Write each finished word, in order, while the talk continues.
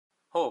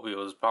Hello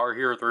viewers, Power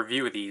here to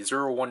review the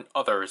 01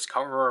 Others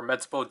Kamen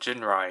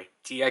Metsuboujinrai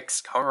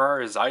TX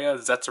Kamen ZAIA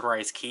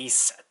Zetsumerise key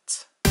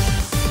set.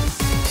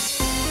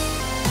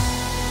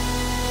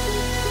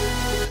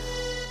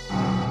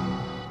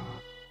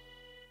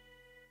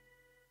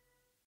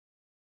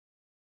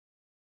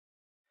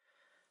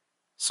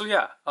 So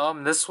yeah,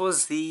 this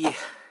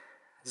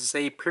is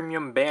a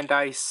premium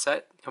Bandai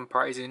set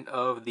comprising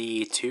of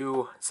the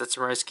two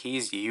Zetsumerise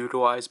keys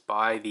utilized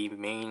by the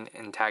main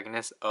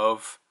antagonist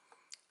of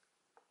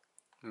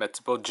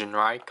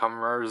Metsuboujinrai,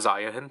 Kamen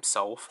ZAIA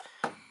himself,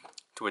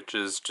 which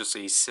is just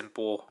a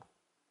simple,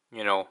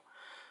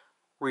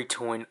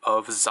 retooling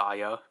of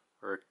ZAIA,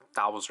 or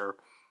Thouser,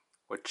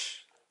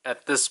 which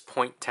at this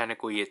point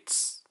technically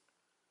it's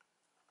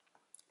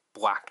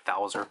Black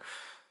Thouser.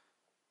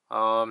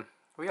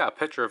 We got a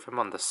picture of him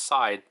on the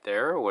side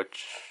there,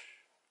 which,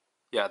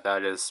 yeah,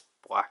 that is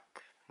Black.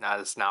 That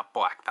is not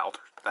Black Thouser,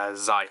 that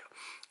is ZAIA.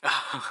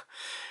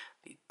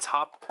 The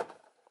top,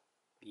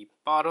 the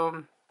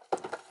bottom,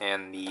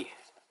 and the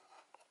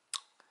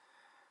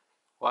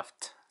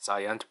left,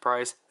 ZAIA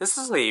Enterprise. This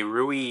is a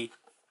really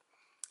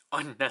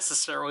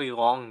unnecessarily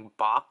long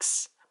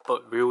box,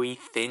 but really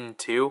thin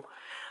too.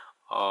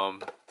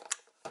 And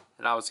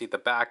obviously the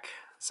back,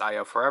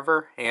 ZAIA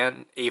Forever,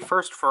 and a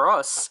first for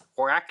us,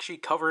 we're actually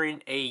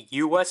covering a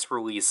US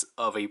release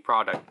of a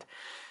product,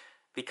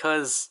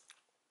 because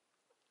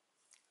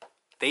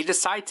they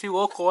decide to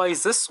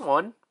localize this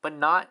one, but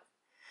not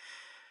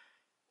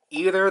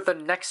either the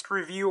next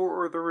review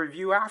or the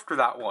review after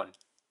that one.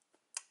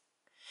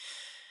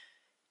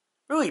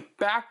 Really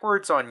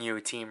backwards on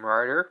you, Team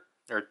Rider,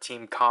 or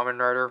Team Kamen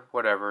Rider,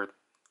 whatever.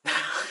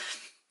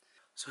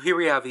 So here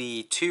we have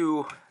the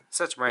two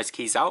Zetsumerise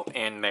keys out,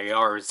 and they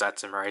are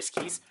Zetsumerise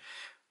keys.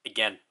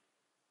 Again,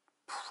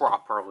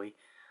 properly.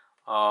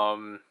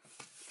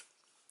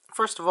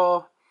 First of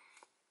all,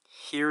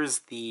 here's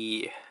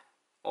the,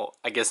 well,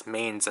 I guess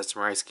main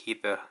Zetsumerise key.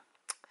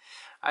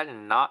 I did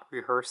not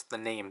rehearse the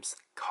names.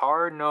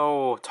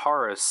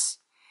 Carnotaurus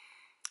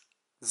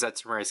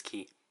Zetsumerise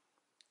key.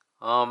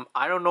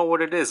 I don't know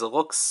what it is. It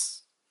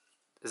looks...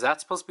 Is that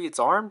supposed to be its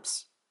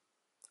arms?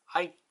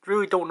 I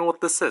really don't know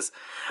what this is.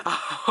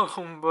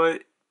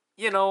 But,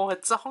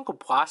 it's a hunk of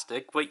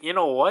plastic. But you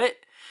know what?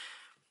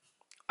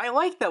 I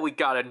like that we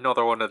got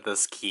another one of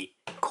this key.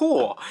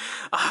 Cool.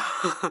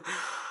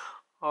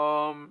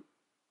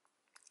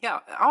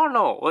 Yeah, I don't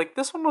know. Like,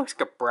 this one looks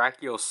like a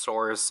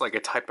Brachiosaurus, like a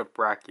type of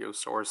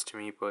Brachiosaurus to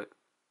me, but...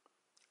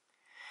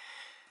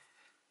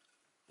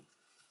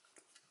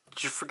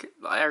 Did you forget?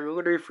 I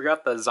literally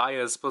forgot that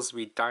ZAIA is supposed to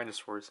be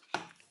dinosaurs.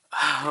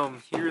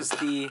 Here's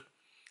the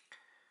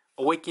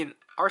Awakened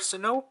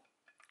Arsino.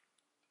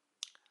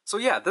 So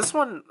yeah, this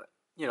one,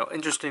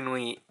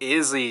 interestingly,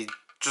 is a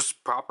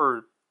just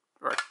proper,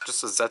 or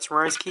just a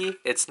Zetsumerise key.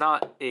 It's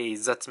not a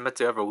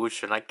Zetsumetsu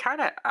Evolution. I kind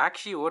of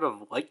actually would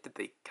have liked that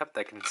they kept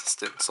that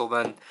consistent, so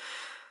then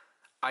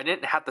I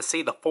didn't have to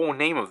say the full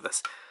name of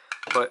this.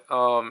 But,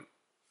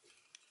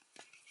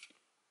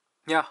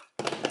 yeah,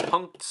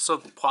 hunks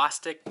of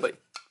plastic, but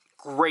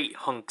great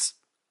hunks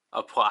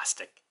of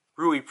plastic.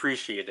 Really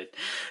appreciated.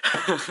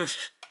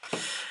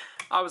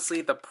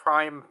 Obviously, the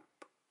prime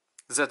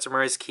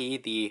Zetsumerise key,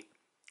 the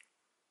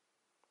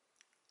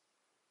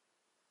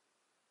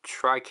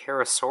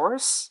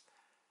Triceratops?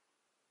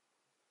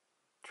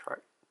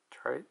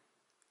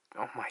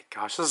 Oh my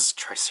gosh, this is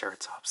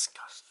Triceratops.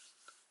 Gosh,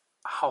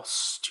 how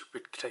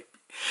stupid could I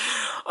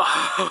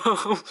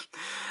be?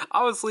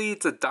 Obviously,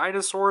 it's a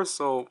dinosaur,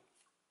 so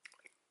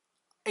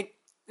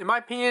in my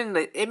opinion,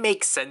 it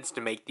makes sense to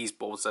make these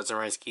both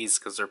Zetsumerise keys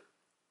because their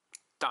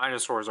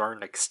dinosaurs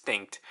aren't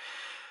extinct.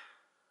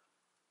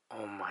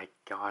 Oh my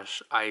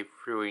gosh, I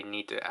really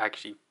need to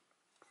actually...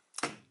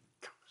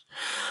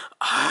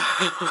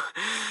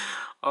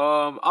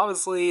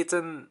 Obviously it's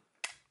in,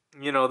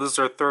 this is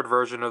our third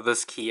version of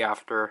this key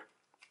after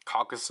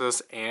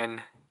Caucasus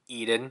and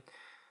Eden.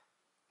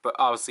 But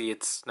obviously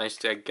it's nice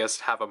to, I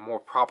guess, have a more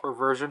proper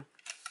version.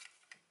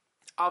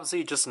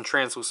 Obviously just in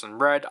translucent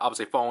red,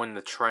 obviously following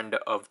the trend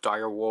of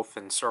Dire Wolf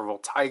and Serval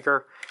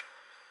Tiger.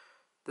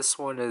 This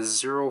one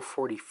is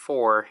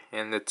 044,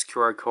 and it's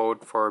QR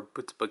code for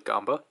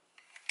Butbagamba.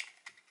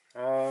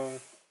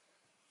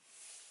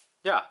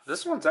 Yeah,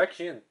 this one's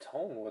actually in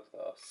tone with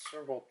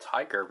Serval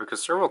Tiger,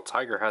 because Serval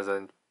Tiger has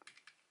a...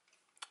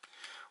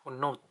 Well,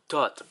 no,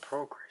 it's a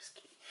progress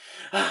key.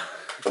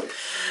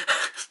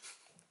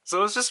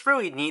 So it's just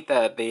really neat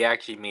that they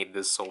actually made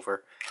this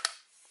silver.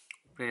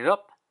 Open it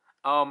up.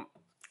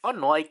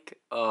 Unlike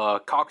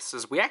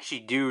Caucasus, we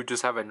actually do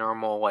just have a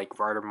normal, like,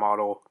 rider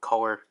model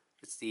color.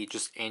 It's the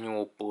just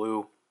annual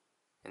blue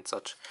and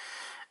such.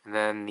 And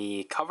then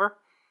the cover.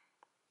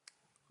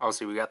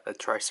 Obviously, we got the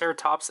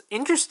Triceratops.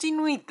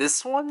 Interestingly,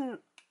 this one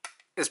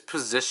is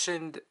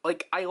positioned...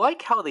 Like, I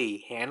like how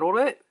they handled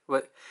it,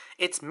 but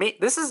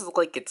this is,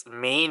 like, its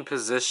main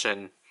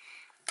position.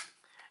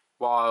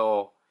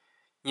 While,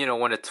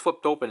 when it's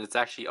flipped open, it's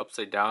actually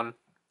upside down.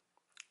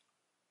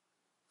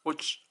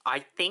 Which I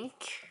think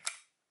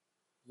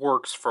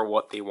works for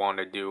what they want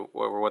to do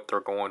or what they're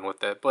going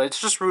with it. But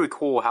it's just really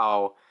cool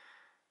how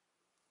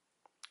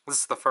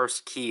this is the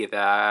first key that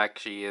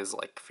actually is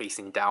like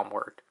facing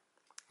downward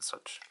and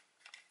such.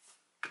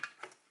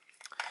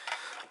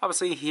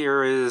 Obviously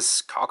here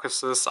is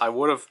Caucasus. I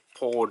would have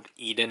pulled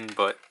Eden,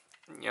 but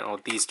you know,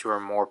 these two are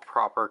more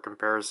proper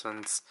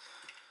comparisons.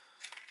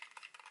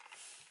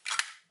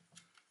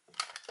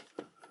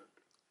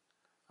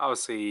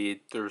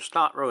 Obviously there's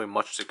not really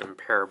much to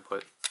compare,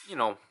 but you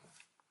know,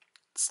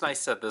 it's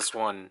nice that this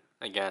one,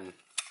 again,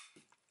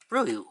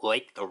 really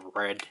like the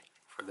red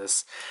for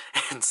this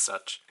and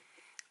such.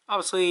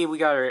 Obviously we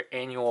got our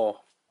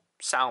annual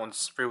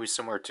sounds really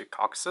similar to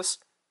Caucasus.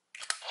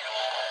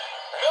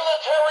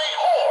 Military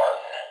horn.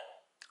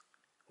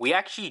 We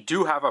actually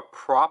do have a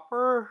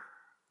proper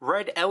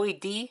red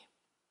LED,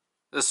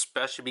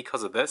 especially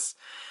because of this.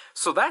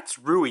 So that's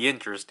really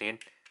interesting.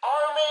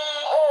 Army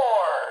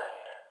horn.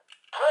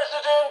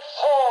 President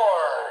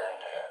horn.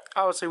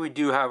 Obviously we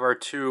do have our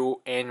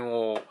two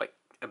annual like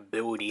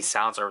ability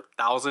sounds, our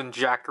 1000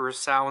 Jacker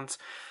sounds.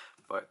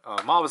 But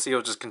obviously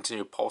it'll just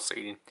continue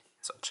pulsating and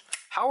such.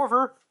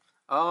 However,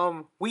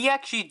 we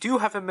actually do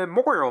have a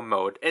memorial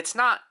mode. It's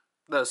not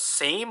the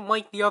same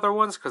like the other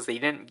ones because they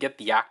didn't get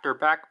the actor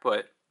back,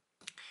 but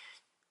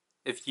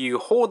if you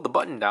hold the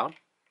button down,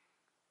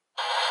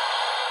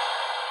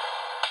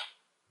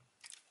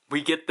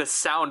 we get the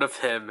sound of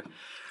him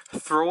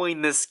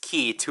throwing this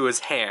key to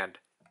his hand,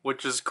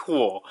 which is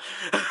cool.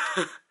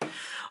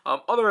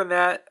 Other than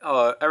that,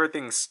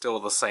 everything's still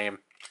the same.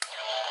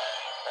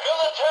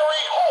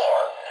 Military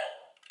horn.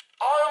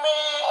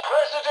 Army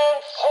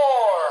President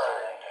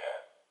horn.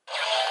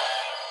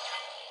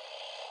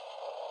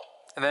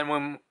 And then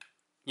when,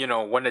 you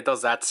know, when it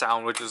does that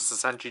sound, which is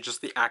essentially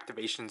just the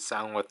activation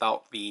sound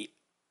without the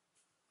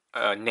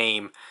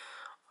name,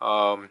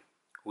 we're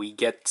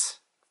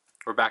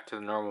back to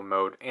the normal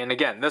mode. And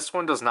again, this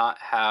one does not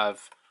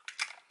have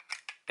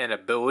an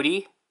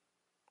ability.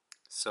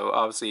 So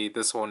obviously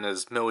this one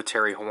is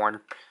military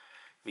horn,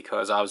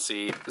 because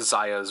obviously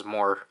ZAIA is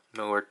more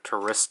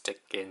militaristic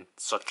and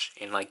such,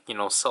 and like, you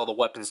know, sell the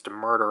weapons to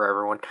murder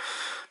everyone.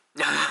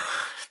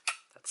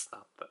 That's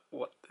not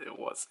what it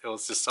was. It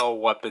was to sell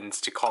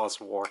weapons to cause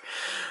war.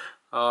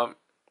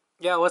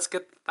 Yeah, let's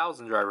get the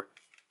 1000 driver.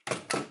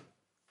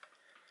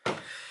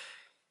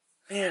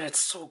 Man, it's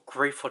so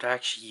grateful to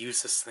actually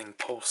use this thing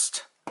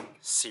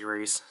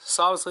post-series.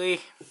 So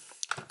obviously,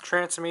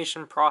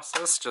 transformation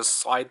process, just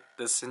slide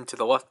this into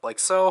the left like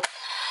so.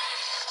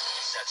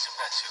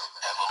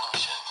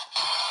 Evolution.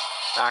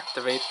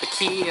 Activate the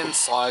key and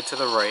slide to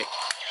the right.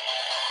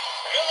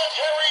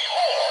 Military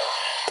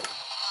horn.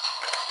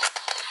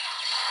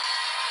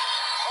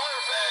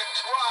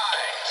 Perfect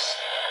rise.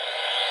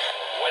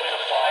 When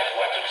the 5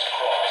 weapons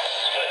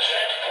cross, the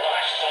jet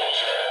black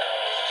soldier,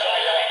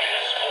 ZAIA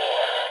is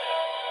born.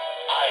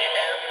 I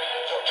am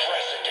the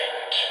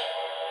president.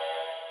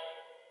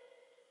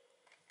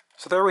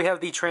 So there we have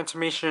the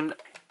transformation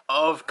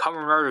of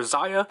Kamen Rider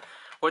ZAIA,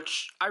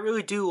 which I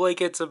really do like.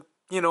 It's a,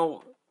 you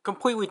know,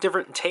 completely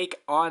different take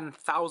on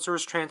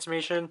Thouser's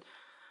transformation.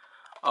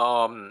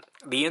 The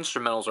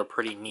instrumentals are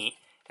pretty neat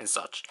and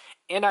such.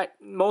 And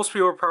most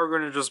people are probably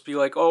going to just be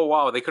like, oh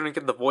wow, they couldn't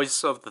get the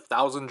voice of the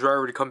 1000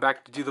 driver to come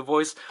back to do the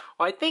voice.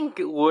 Well, I think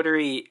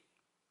literally,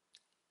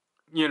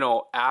 you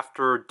know,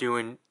 after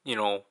doing, you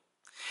know,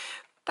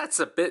 that's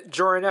a bit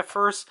jarring at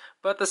first,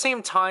 but at the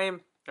same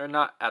time, or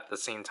not at the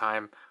same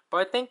time,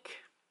 but I think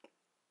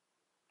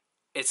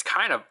it's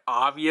kind of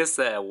obvious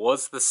that it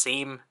was the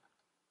same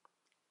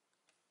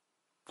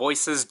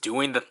voices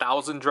doing the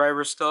 1000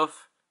 driver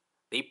stuff.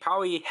 They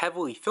probably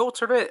heavily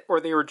filtered it,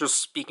 or they were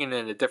just speaking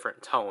in a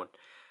different tone.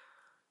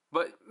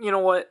 But you know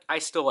what? I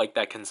still like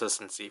that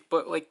consistency.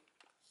 But like,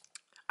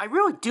 I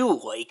really do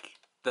like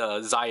the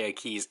ZAIA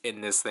keys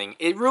in this thing.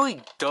 It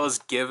really does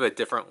give a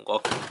different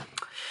look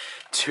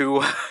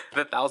to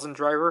the 1000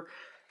 driver.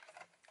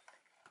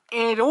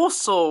 And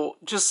also,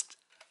 just,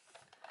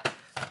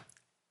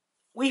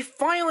 we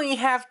finally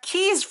have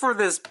keys for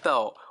this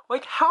belt.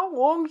 Like, how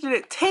long did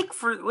it take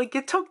for, like,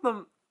 it took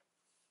them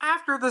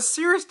after the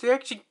series to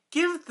actually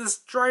give this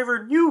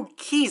driver new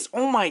keys.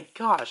 Oh my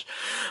gosh.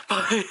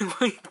 But,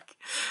 like,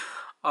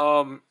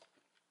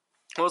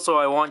 also,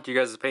 I want you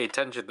guys to pay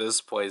attention to this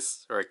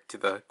place, or to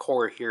the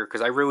core here,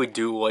 because I really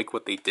do like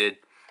what they did.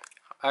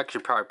 I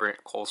actually probably bring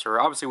it closer.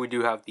 Obviously, we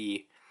do have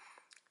the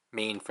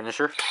main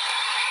finisher.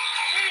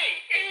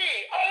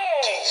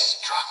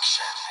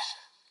 Destruction.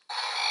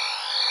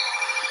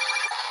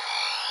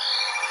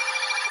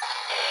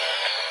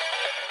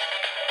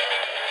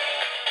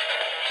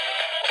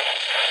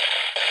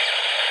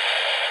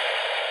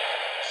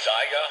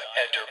 ZAIA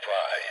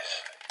Enterprise.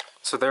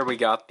 So there we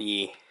got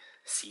the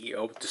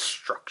CEO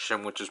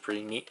Destruction, which is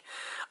pretty neat.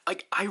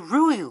 Like, I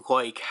really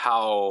like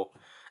how,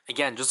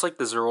 again, just like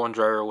the 01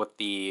 driver with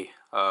the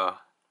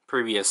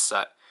previous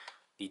set,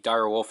 the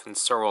Dire Wolf and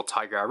Serval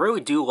Tiger, I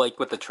really do like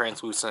with the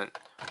translucent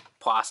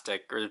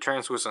plastic, or the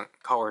translucent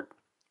colored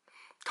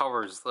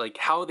covers, like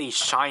how they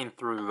shine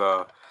through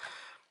the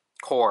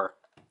core,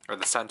 or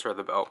the center of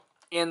the belt.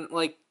 And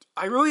like,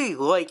 I really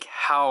like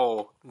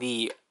how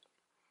the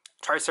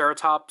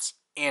Triceratops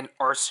and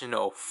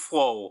Arsino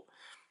flow,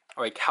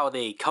 like how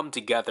they come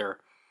together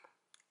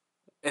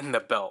in the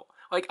belt.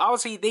 Like,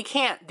 obviously, they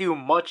can't do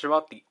much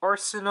about the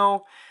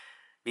Arsino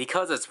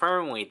because it's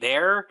permanently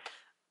there.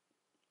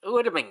 It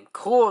would have been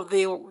cool if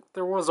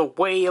there was a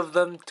way of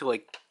them to,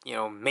 like, you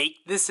know,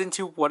 make this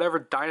into whatever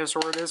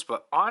dinosaur it is.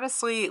 But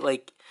honestly,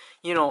 like,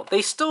 you know,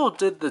 they still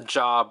did the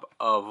job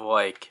of,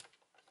 like,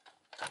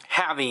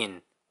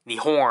 having the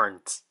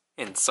horns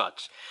and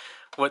such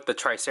with the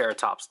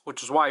Triceratops,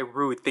 which is why I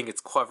really think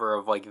it's clever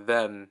of, like,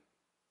 them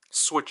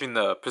switching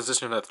the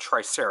position of the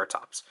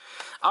Triceratops.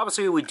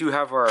 Obviously, we do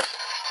have our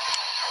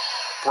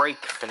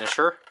break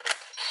finisher.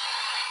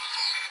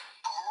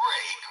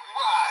 Break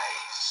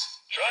rise.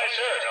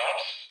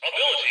 Triceratops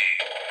ability.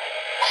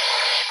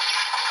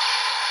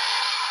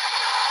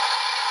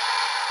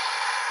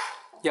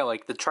 Yeah,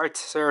 like, the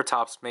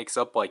Triceratops makes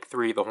up, like,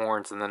 3 of the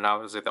horns, and then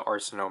obviously the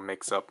Arsino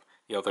makes up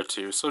the other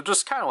 2. So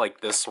just kind of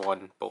like this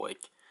one, but,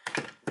 like,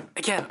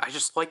 again, I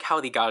just like how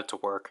they got it to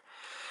work.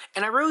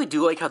 And I really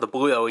do like how the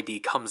blue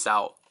LED comes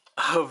out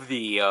of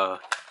the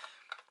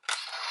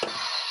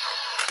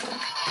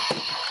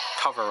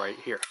cover right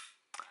here.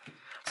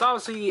 So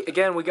obviously,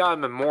 again, we got a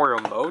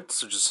memorial mode,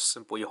 so just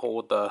simply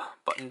hold the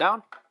button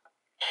down.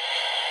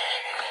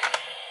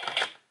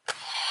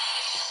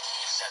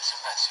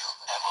 Zetsumerise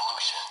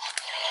evolution.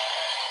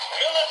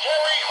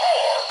 Military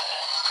horn.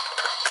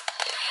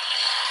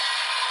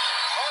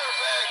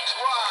 Perfect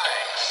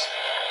rise.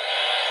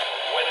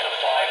 When the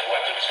 5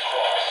 weapons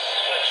cross,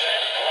 the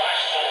jet black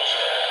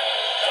soldier,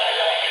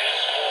 ZAIA is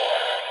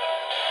born.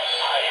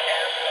 I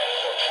am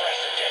the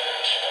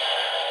president.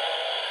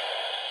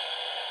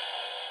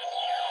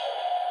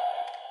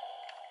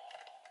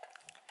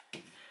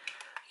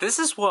 This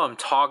is what I'm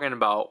talking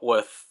about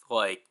with,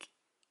 like,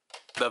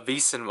 the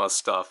V-Cinema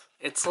stuff.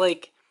 It's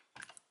like,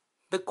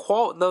 the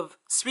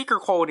speaker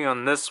quality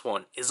on this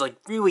one is, like,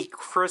 really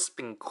crisp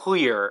and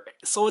clear.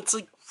 So it's,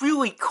 like,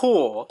 really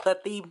cool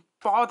that they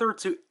bother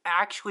to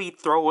actually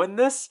throw in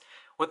this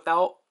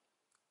without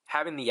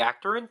having the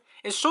actor in.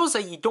 It shows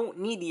that you don't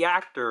need the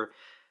actor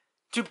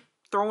to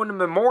throw in a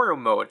memorial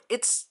mode.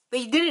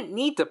 They didn't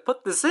need to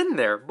put this in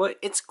there, but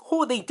it's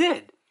cool they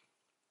did.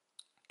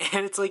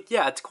 And it's like,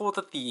 yeah, it's cool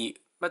that the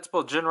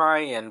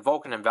Metsuboujinrai and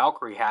Vulcan and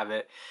Valkyrie have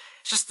it.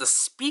 It's just the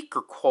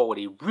speaker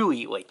quality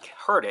really, like,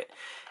 hurt it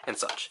and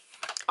such.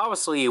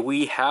 Obviously,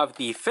 we have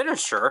the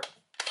finisher.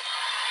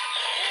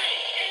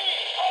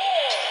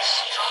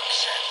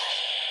 Destruction.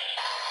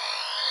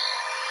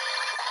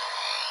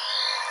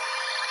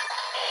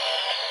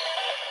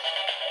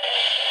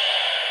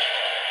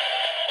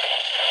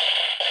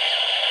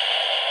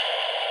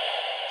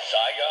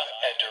 ZAIA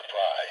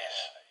Enterprise.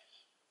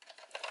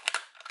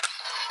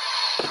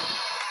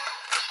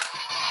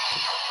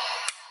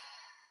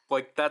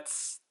 Like,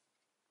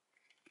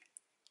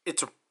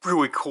 it's a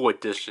really cool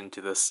addition to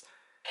this.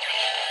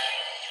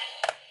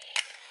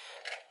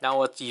 Now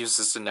let's use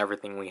this in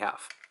everything we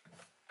have.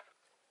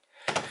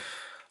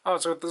 Oh,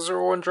 so with the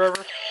 01 driver.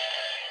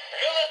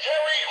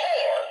 Military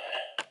horn.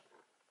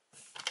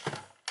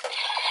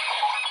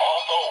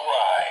 Auto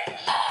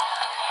rise.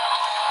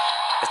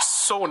 It's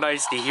so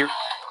nice to hear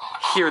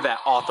that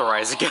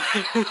authorize again.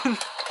 Broke rise.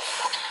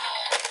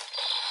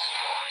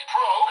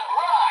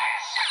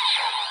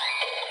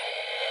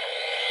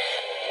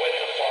 When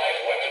the 5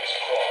 weapons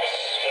cross,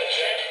 the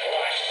jet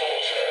black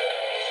soldier,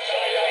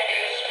 ZAIA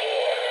is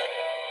born.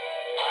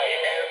 I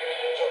am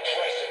the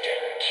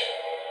president.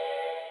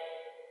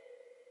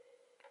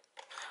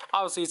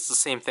 Obviously, it's the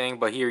same thing,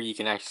 but here you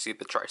can actually see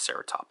the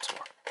Triceratops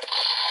more.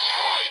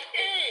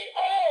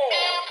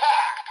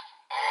 Impact.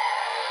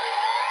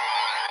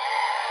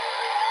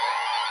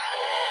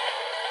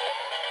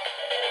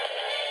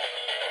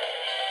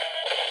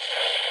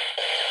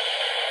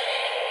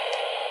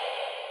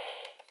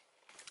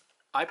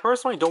 I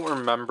personally don't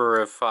remember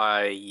if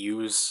I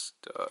used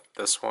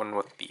this one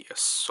with the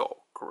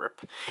assault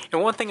grip.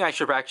 And one thing I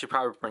should actually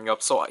probably bring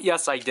up, so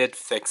yes, I did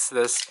fix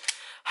this.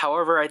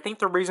 However, I think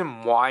the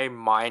reason why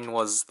mine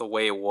was the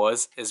way it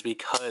was is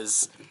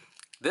because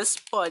this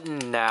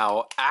button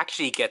now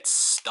actually gets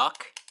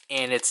stuck,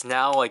 and it's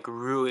now, like,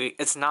 really,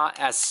 it's not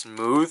as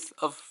smooth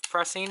of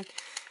pressing,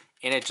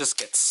 and it just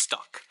gets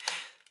stuck.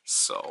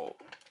 So,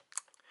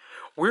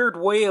 weird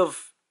way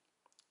of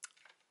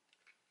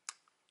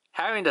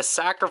having to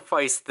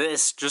sacrifice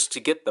this just to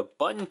get the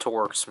button to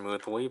work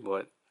smoothly,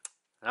 but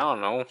I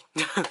don't know.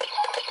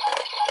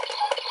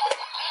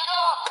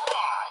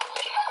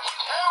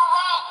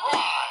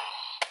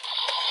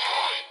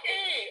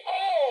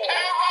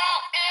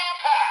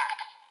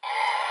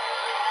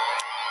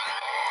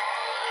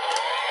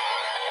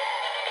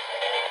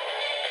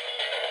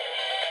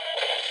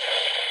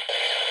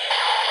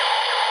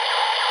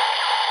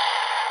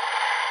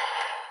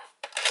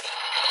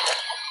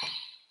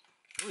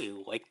 I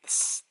really like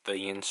the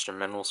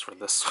instrumentals for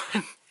this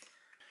one.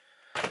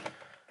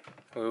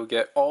 We'll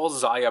get all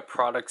ZAIA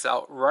products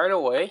out right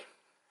away.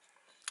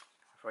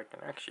 If I can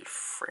actually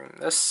frame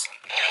this.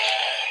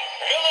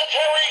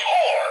 Military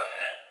horn.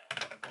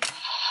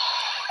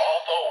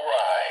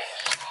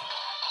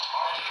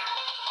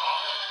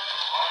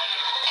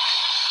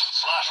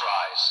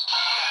 Rise.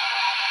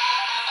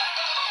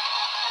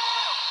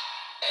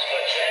 The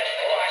Jet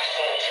Black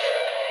Soldier.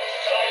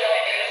 ZAIA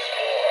is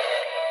born.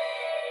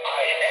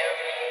 I am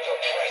the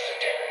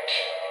president.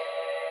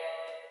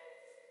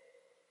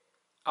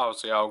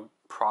 Obviously, I'll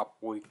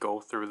probably go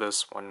through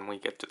this when we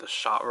get to the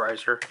shot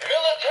riser.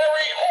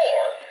 Military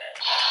horn.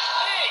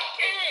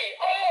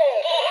 CEO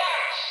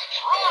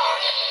Blast.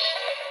 Rock.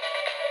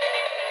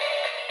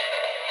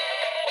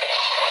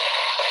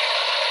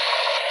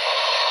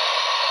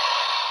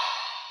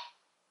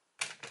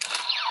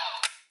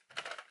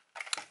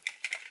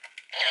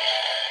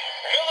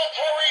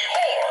 Military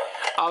horn.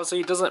 Obviously,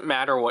 it doesn't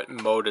matter what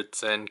mode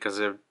it's in, because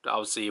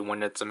obviously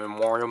when it's a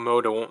memorial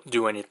mode, it won't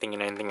do anything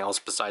in anything else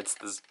besides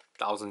this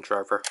 1000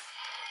 driver.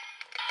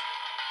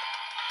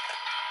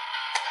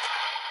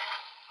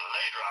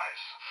 Lay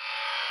drive.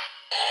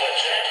 The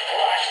Jet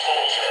Black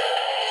Soldier.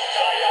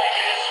 ZAIA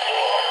is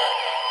born.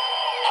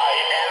 I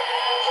am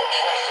the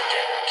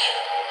president.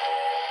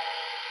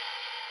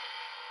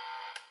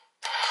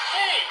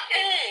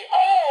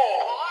 CEO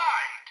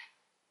Light.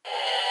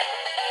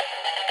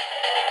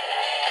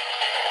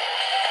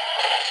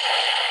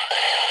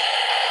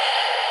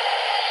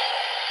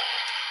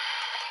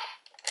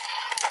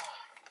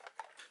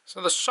 So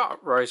the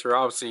shot riser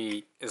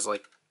obviously is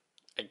like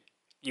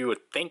you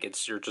would think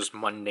it's your just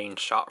mundane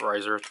shot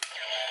riser.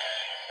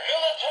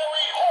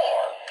 Military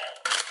horn.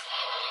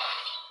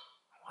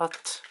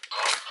 What?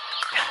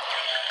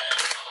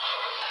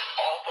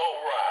 Auto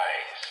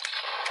rise.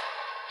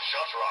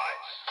 Shut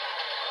rise.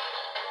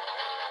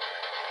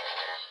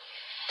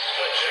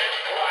 The Jet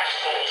Black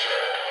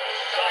Soldier.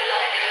 ZAIA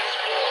is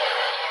born.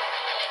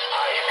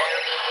 I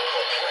am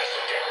the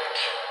president.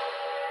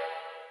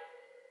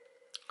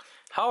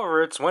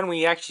 However, it's when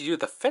we actually do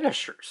the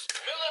finishers.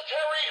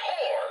 Military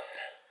horn.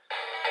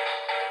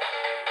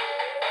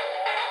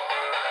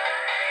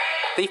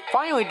 They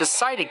finally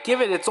decide to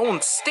give it its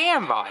own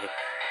standby.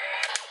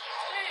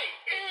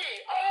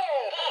 CEO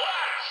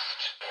Blast.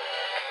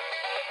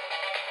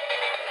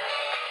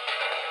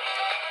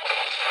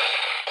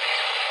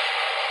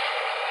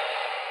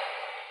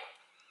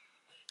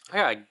 I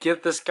gotta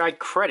give this guy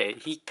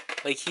credit.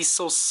 He's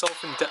so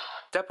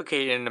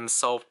self-deprecating in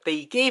himself that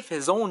he gave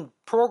his own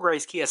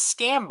progress key a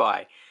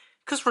standby.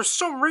 Because for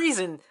some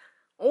reason,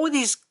 all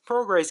these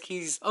progress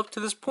keys up to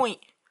this point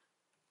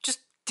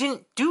just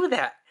didn't do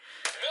that.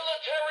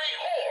 Military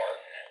horn.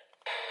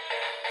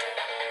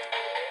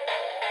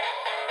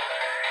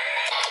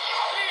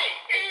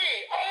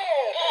 CEO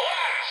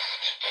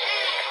Blast.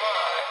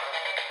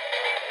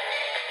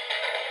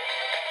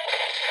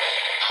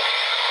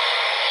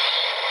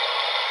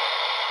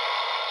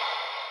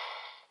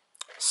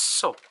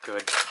 So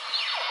good.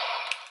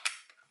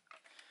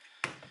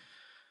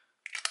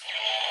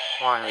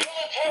 Why?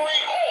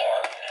 Military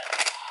horn.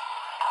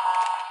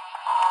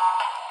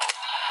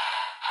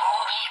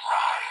 Force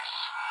rise.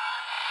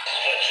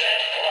 The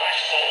Jet Black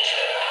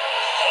Soldier.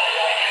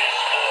 ZAIA is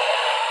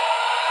born.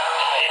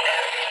 I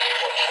am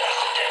the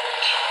president.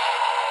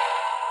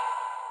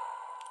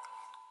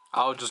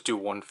 I'll just do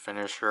one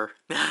finisher.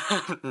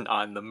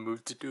 Not in the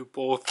mood to do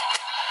both.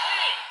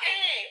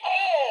 CEO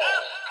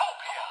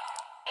Dystopia.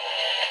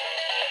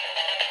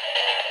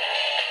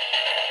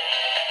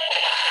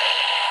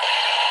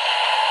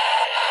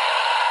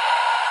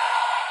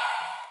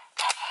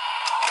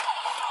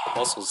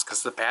 Also, it's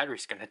because the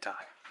battery's gonna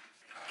die.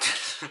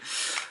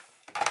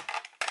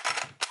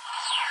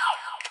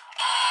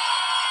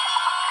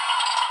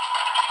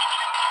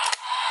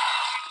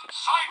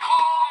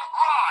 Cyclone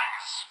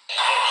rise. The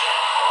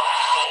Jet Black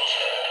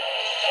Soldier.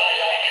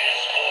 ZAIA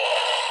is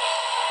born.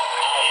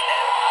 I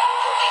am the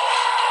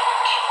president.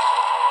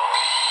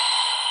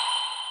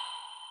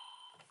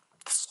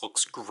 This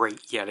looks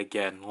great yet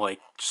again.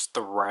 Like, just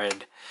the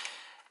red,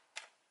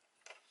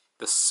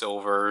 the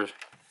silver.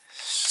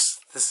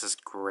 This is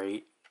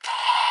great.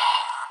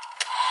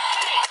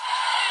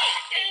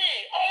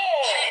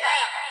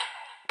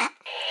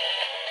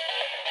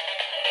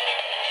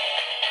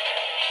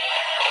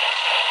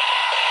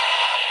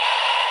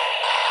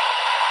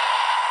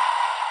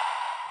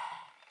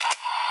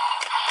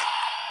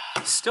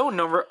 Still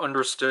never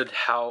understood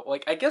how,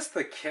 like, I guess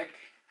the kick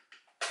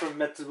from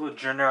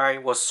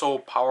Metsuboujinrai was so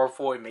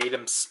powerful it made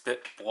him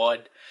spit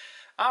blood.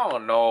 I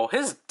don't know,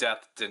 his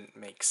death didn't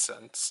make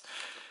sense.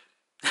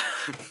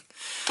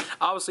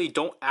 Obviously,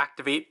 don't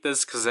activate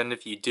this, because then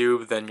if you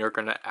do, then you're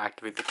gonna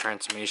activate the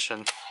transformation.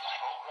 Rise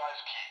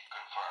key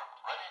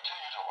confirmed. Ready to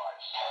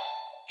utilize.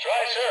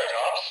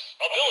 Triceratops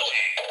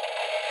ability.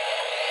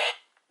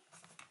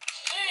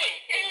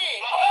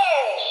 CEO!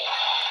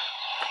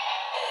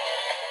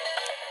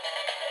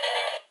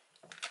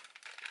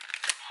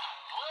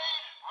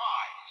 Blade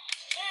rise.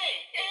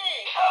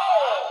 CEO!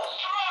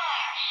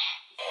 Smash!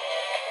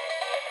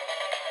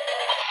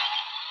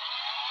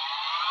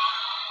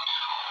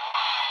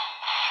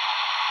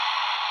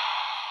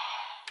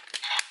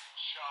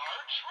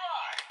 Charge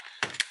rise.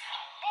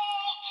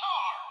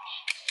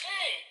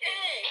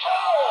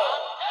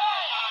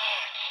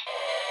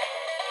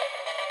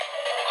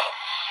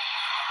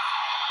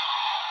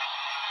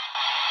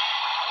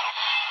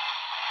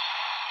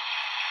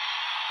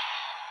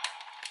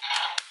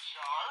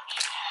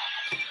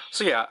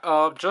 So yeah,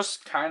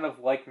 just kind of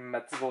like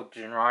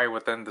Metsuboujinrai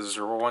within the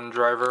 01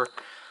 driver,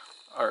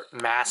 or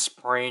Mass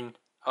Brain.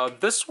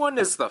 This one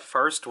is the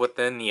first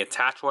within the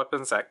attached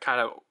weapons that kind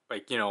of,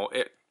 like,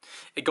 it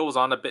goes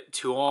on a bit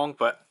too long,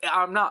 but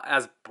I'm not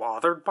as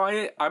bothered by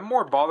it. I'm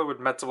more bothered with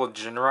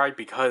Metsuboujinrai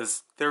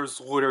because there's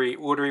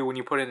literally when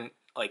you put in,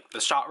 like, the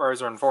shot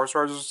riser and force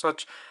riser and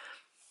such,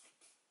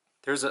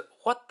 there's a,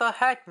 what the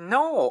heck?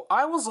 No,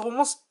 I was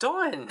almost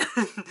done.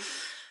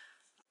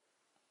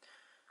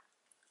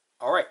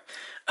 Alright,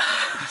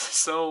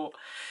 so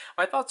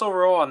my thoughts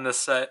overall on this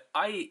set,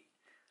 I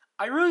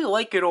really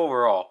like it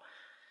overall.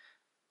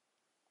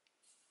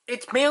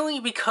 It's mainly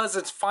because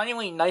it's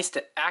finally nice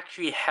to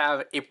actually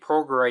have a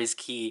PowerRider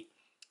key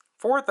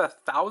for the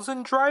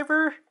 1000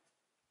 driver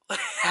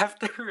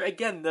after,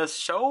 again, this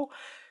show,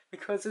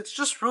 because it's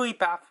just really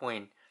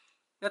baffling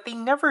that they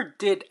never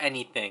did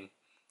anything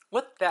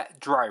with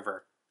that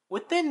driver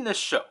within the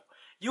show.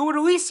 You would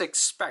at least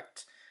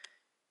expect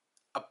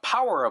a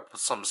power-up of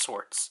some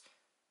sorts.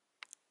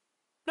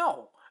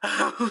 No.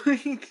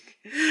 And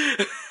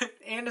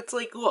it's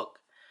like, look,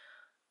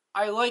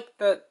 I like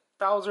that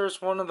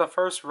Bowser's one of the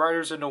first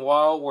writers in a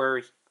while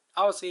where,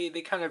 obviously,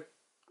 they kind of,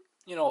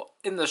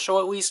 in the show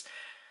at least,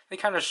 they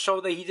kind of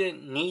show that he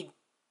didn't need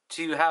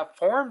to have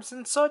forms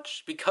and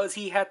such because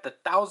he had the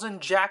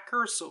 1000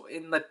 Jacker, so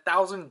in the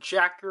 1000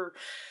 Jacker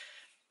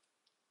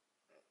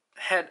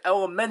had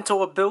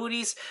elemental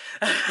abilities,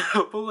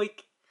 but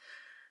like,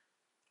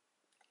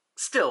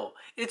 still,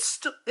 it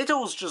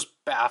was just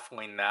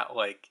baffling that,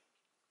 like,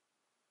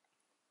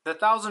 the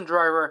 1000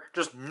 driver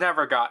just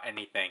never got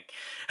anything.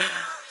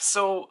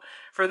 So,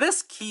 for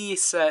this key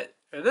set,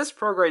 or this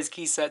PowerRider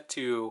key set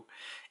to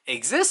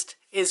exist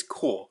is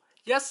cool.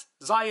 Yes,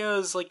 ZAIA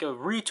is like a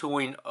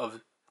retooling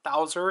of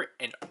Bowser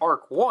and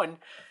Arc 1,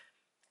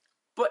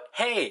 but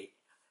hey,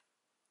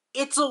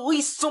 it's at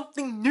least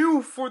something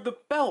new for the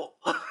belt.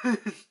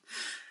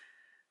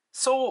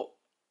 So,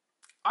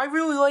 I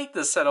really like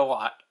this set a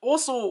lot.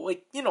 Also,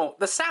 like,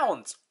 the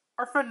sounds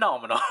are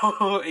phenomenal.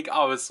 Like,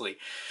 obviously.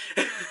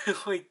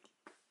 Like,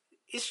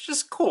 it's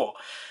just cool.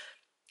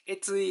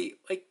 It's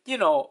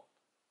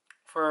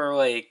for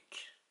like,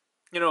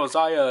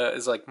 ZAIA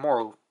is like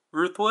more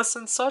ruthless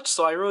and such,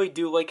 so I really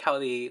do like how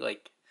they,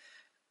 like,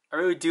 I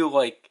really do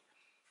like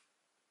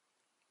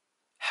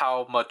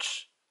how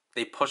much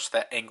they push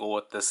that angle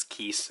with this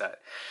key set,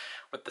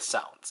 with the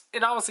sounds.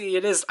 And obviously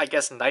it is, I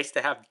guess, nice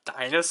to have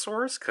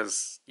dinosaurs,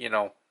 because,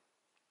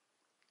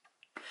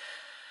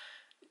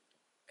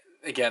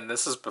 again,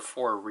 this is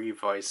before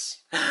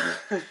Revice.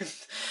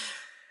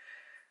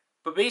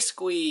 But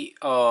basically,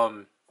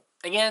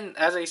 again,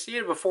 as I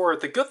stated before,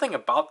 the good thing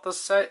about this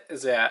set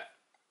is that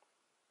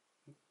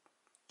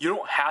you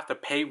don't have to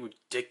pay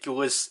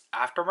ridiculous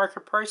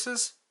aftermarket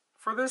prices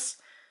for this,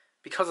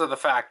 because of the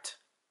fact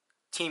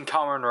Team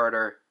Kamen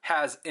Rider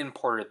has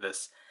imported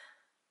this.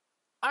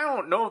 I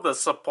don't know if the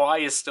supply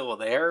is still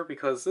there,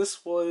 because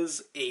this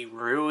was a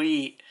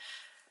really...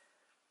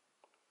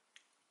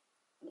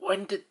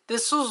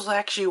 this was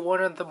actually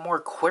one of the more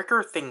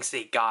quicker things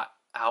they got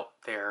out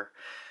there,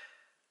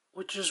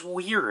 which is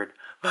weird.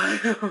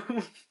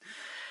 I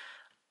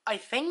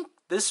think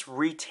this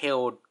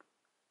retailed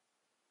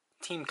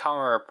Team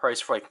Kamen Rider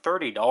price for like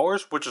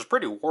 $30, which is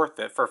pretty worth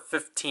it for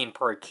 15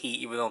 per key,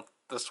 even though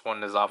this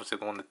one is obviously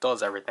the one that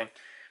does everything.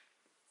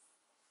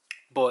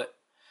 But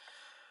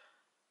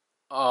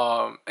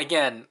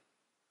again,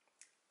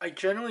 I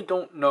generally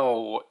don't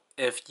know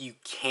if you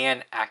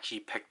can actually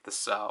pick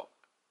this out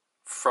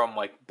from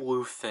like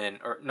Bluefin,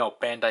 or no,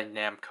 Bandai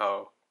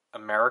Namco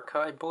America,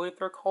 I believe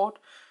they're called,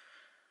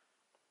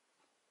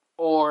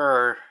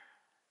 or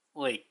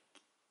like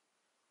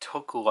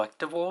to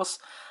collectibles.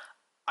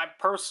 I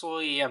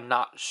personally am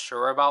not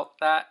sure about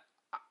that.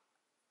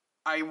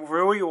 I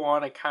really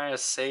want to kind of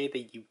say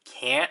that you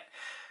can't,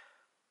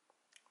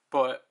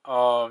 but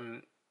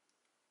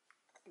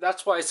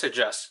that's why I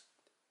suggest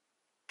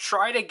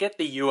try to get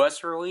the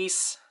US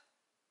release.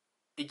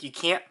 If you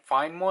can't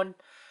find one,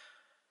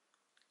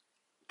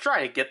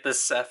 try to get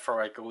this set for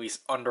like at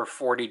least under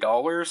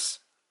 $40.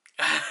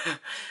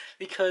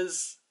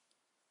 Because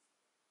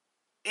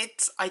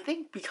it's, I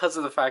think because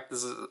of the fact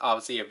this is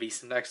obviously a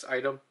Visa Next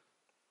item,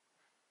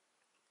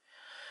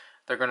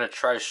 they're going to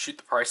try to shoot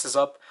the prices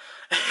up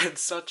and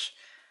such.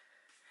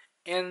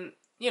 And,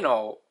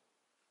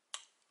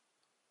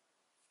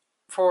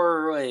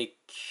 for like,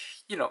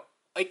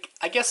 like,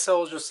 I guess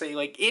I'll just say,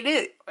 like, it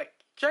is, like,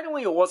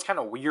 generally it was kind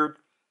of weird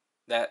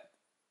that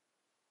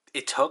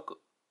it took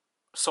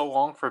so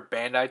long for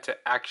Bandai to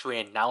actually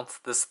announce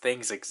this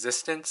thing's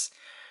existence,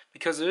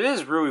 because it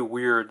is really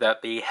weird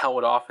that they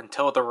held off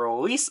until the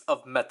release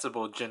of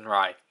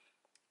Metsuboujinrai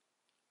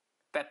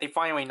that they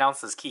finally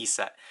announced this key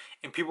set,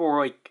 and people were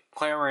like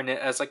clamoring it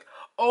as like,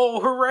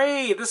 oh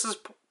hooray, this is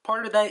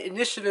part of that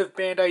initiative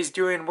Bandai's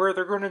doing where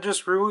they're going to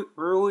just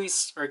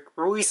release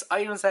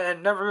items that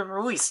had never been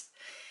released.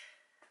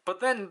 But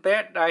then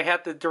Bandai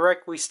had to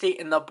directly state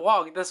in the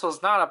blog this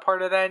was not a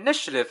part of that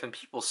initiative, and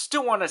people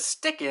still want to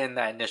stick it in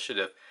that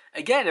initiative.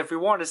 Again, if we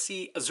want to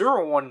see a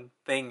 01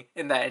 thing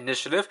in that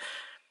initiative,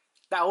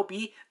 that will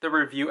be the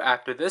review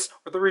after this,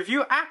 or the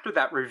review after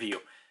that review.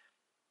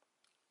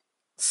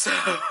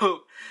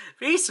 So,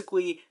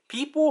 basically,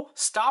 people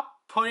stop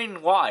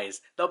putting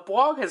lies. The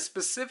blog has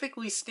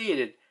specifically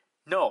stated,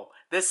 no,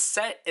 this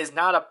set is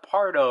not a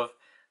part of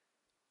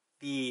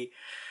the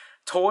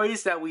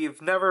toys that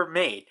we've never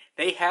made.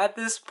 They had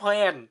this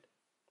plan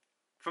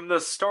from the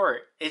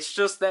start. It's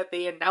just that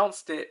they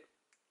announced it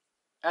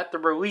at the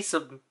release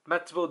of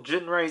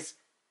Metsuboujinrai's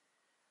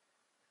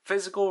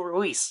physical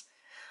release.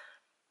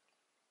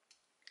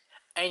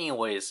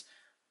 Anyways,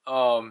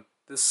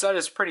 this set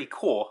is pretty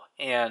cool,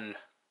 and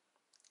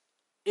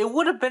it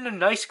would have been a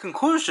nice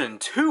conclusion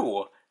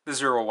to the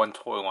 01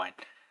 toy line.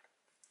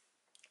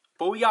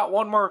 But we got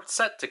one more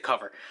set to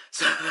cover,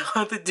 so I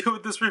have to do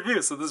with this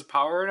review. So this is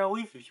Power, and I'll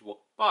leave you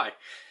people. Bye.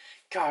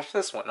 Gosh,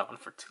 this went on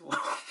for too long.